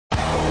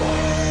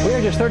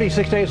We're just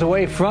 36 days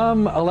away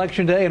from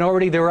Election Day, and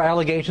already there are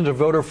allegations of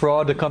voter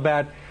fraud. To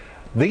combat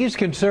these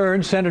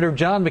concerns, Senator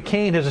John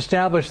McCain has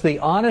established the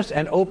Honest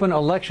and Open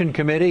Election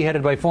Committee,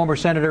 headed by former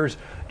Senators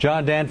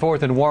John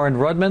Danforth and Warren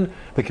Rudman.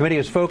 The committee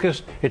has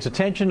focused its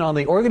attention on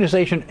the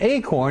organization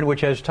Acorn, which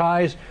has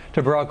ties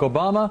to Barack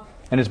Obama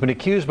and has been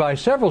accused by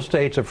several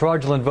states of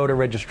fraudulent voter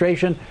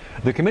registration.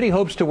 The committee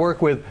hopes to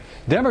work with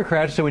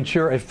Democrats to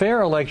ensure a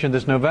fair election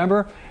this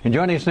November. And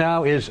joining us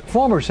now is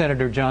former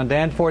Senator John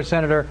Danforth.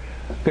 Senator,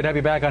 good to have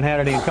you back on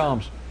Hannity and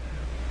Combs.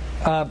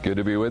 Good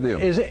to be with you.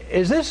 Is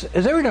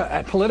there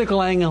a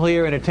political angle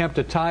here, an attempt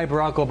to tie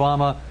Barack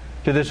Obama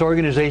to this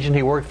organization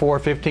he worked for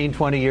 15,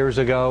 20 years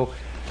ago?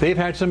 They've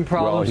had some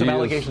problems, some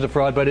allegations of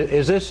fraud, but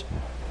is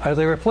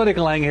there a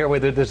political angle here where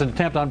there's an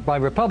attempt by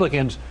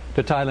Republicans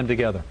to tie them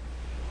together?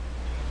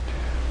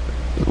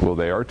 Well,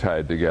 they are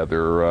tied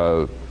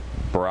together.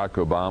 Barack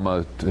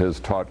Obama has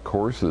taught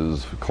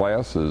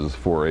classes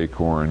for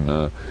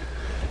Acorn.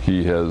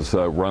 He has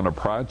run a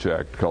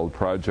project called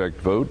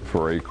Project Vote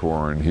for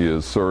Acorn. He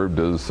has served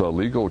as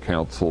legal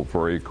counsel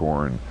for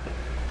Acorn.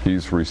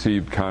 He's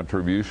received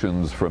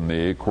contributions from the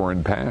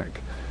Acorn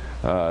PAC.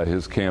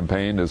 His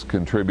campaign has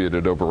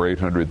contributed over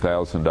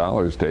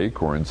 $800,000 to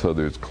Acorn, so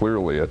there's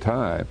clearly a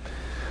tie.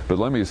 But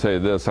let me say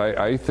this,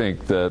 I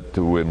think that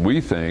when we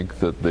think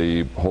that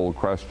the whole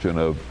question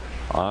of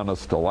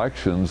honest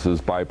elections is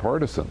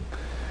bipartisan.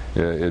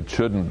 It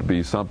shouldn't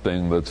be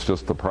something that's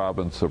just the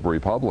province of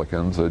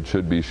Republicans. It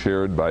should be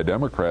shared by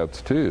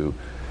Democrats too,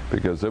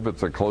 because if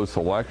it's a close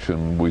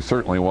election, we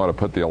certainly want to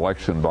put the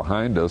election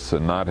behind us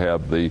and not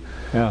have the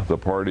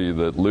party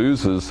that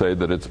loses say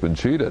that it's been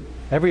cheated.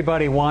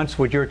 Everybody wants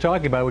what you're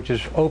talking about, which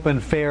is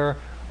open, fair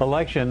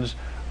elections.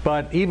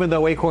 But even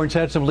though Acorn's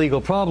had some legal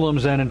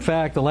problems, and in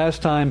fact, the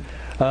last time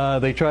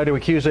they tried to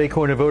accuse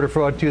Acorn of voter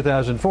fraud in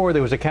 2004,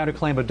 there was a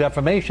counterclaim of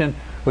defamation,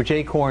 which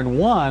Acorn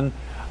won.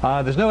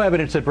 There's no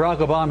evidence that Barack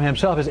Obama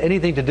himself has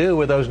anything to do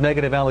with those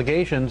negative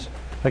allegations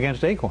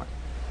against Acorn.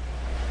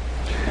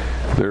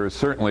 There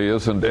certainly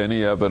isn't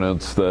any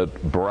evidence that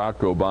Barack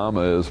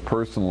Obama is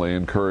personally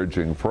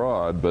encouraging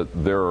fraud, but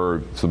there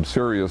are some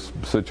serious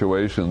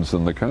situations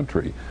in the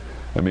country.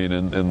 I mean,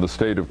 in the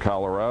state of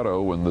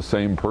Colorado, when the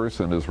same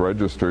person is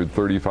registered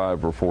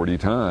 35 or 40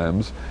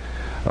 times,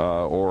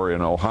 or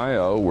in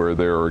Ohio, where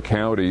there are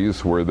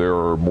counties where there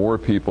are more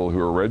people who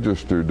are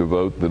registered to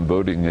vote than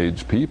voting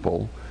age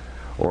people,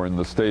 or in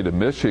the state of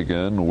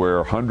Michigan,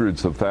 where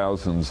hundreds of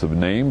thousands of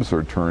names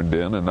are turned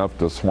in, enough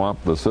to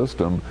swamp the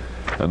system,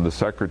 and the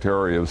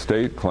Secretary of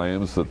State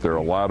claims that there are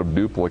a lot of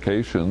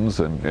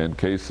duplications and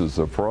cases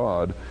of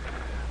fraud.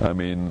 I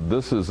mean,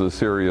 this is a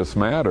serious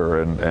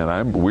matter,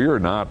 and we are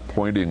not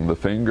pointing the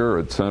finger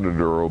at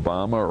Senator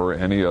Obama or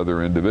any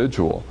other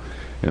individual.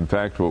 In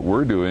fact, what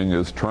we're doing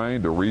is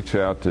trying to reach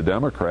out to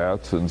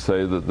Democrats and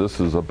say that this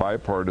is a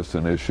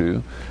bipartisan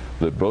issue,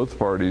 that both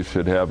parties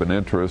should have an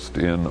interest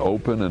in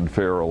open and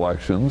fair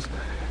elections,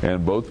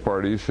 and both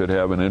parties should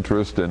have an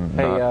interest in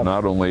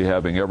not only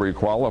having every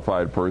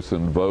qualified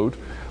person vote,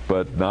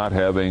 but not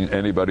having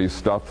anybody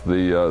stuff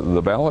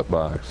the ballot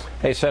box.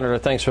 Hey, Senator,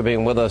 thanks for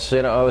being with us.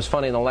 You know, it was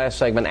funny in the last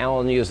segment,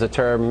 Alan used the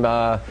term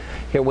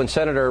here when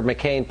Senator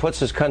McCain puts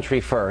his country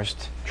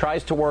first,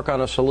 tries to work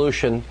on a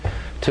solution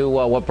to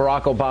what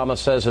Barack Obama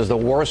says is the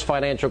worst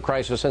financial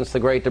crisis since the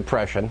Great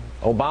Depression.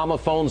 Obama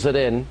phones it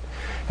in.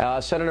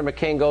 Senator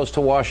McCain goes to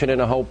Washington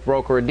to help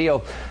broker a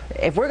deal.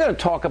 If we're going to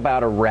talk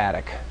about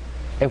erratic,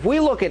 if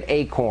we look at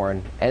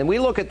Acorn and we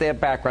look at their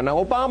background,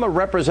 now Obama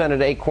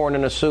represented Acorn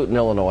in a suit in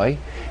Illinois.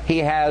 He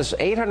has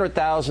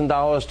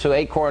 $800,000 to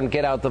Acorn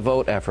Get Out the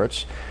Vote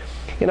efforts.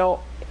 You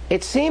know,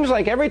 it seems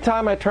like every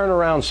time I turn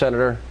around,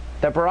 Senator,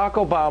 that Barack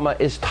Obama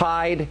is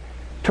tied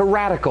to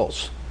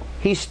radicals.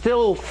 He's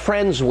still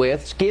friends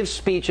with, gives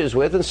speeches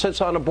with, and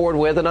sits on a board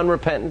with an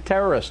unrepentant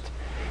terrorist.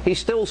 He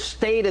still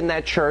stayed in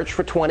that church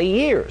for 20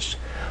 years.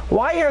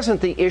 Why hasn't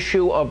the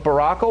issue of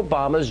Barack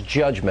Obama's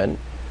judgment,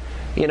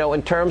 you know,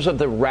 in terms of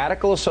the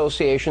radical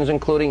associations,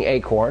 including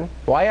Acorn,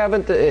 why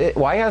hasn't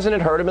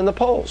it hurt him in the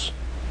polls?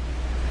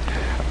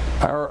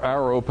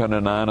 Our Open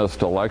and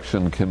Honest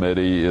Election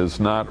Committee is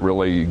not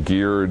really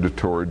geared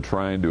toward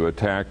trying to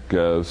attack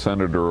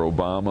Senator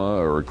Obama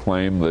or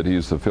claim that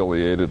he's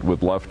affiliated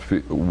with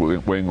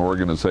left-wing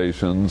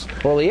organizations.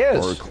 Well, he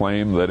is. Or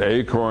claim that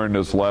Acorn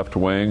is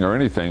left-wing or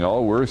anything.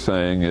 All we're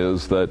saying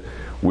is that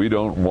we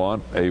don't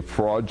want a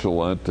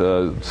fraudulent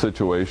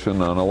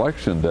situation on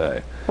Election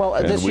Day. Well,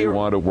 and we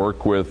want to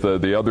work with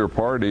the other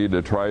party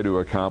to try to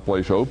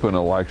accomplish open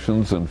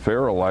elections and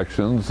fair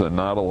elections and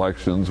not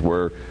elections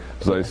where,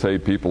 as I say,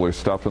 people are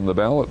stuffing the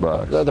ballot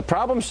box. The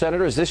problem,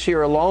 Senator, is this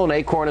year alone,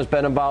 Acorn has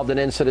been involved in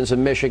incidents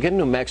in Michigan,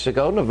 New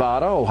Mexico,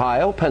 Nevada,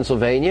 Ohio,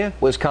 Pennsylvania,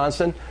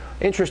 Wisconsin.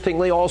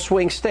 Interestingly, all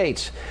swing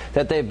states,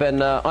 that they've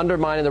been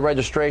undermining the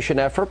registration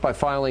effort by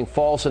filing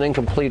false and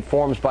incomplete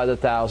forms by the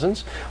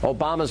thousands.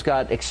 Obama's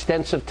got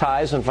extensive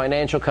ties and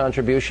financial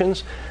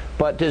contributions.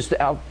 But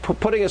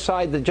putting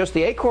aside just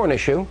the Acorn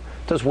issue,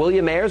 does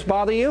William Ayers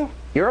bother you?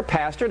 You're a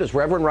pastor. Does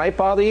Reverend Wright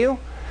bother you?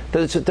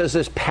 Does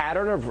this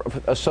pattern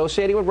of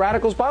associating with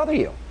radicals bother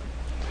you?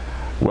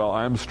 Well,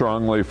 I'm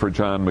strongly for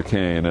John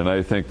McCain, and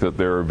I think that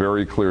there are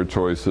very clear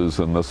choices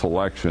in this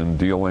election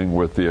dealing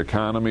with the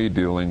economy,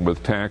 dealing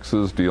with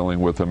taxes,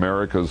 dealing with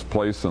America's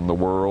place in the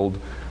world,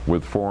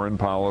 with foreign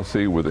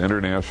policy, with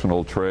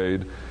international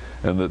trade,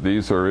 and that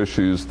these are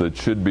issues that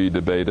should be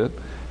debated.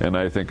 And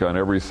I think on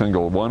every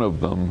single one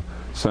of them,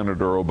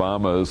 Senator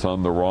Obama is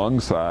on the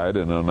wrong side,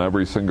 and on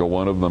every single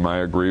one of them I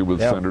agree with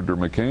Senator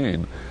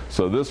McCain.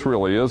 So this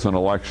really is an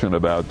election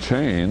about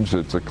change.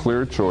 It's a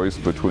clear choice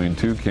between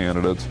two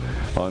candidates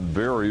on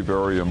very,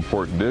 very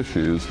important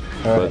issues,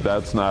 but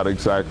that's not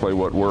exactly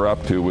what we're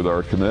up to with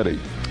our committee.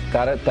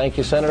 Got it. Thank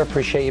you, Senator.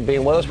 Appreciate you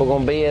being with us. We're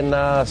going to be in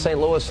St.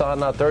 Louis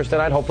on Thursday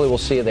night. Hopefully we'll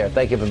see you there.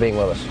 Thank you for being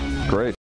with us. Great.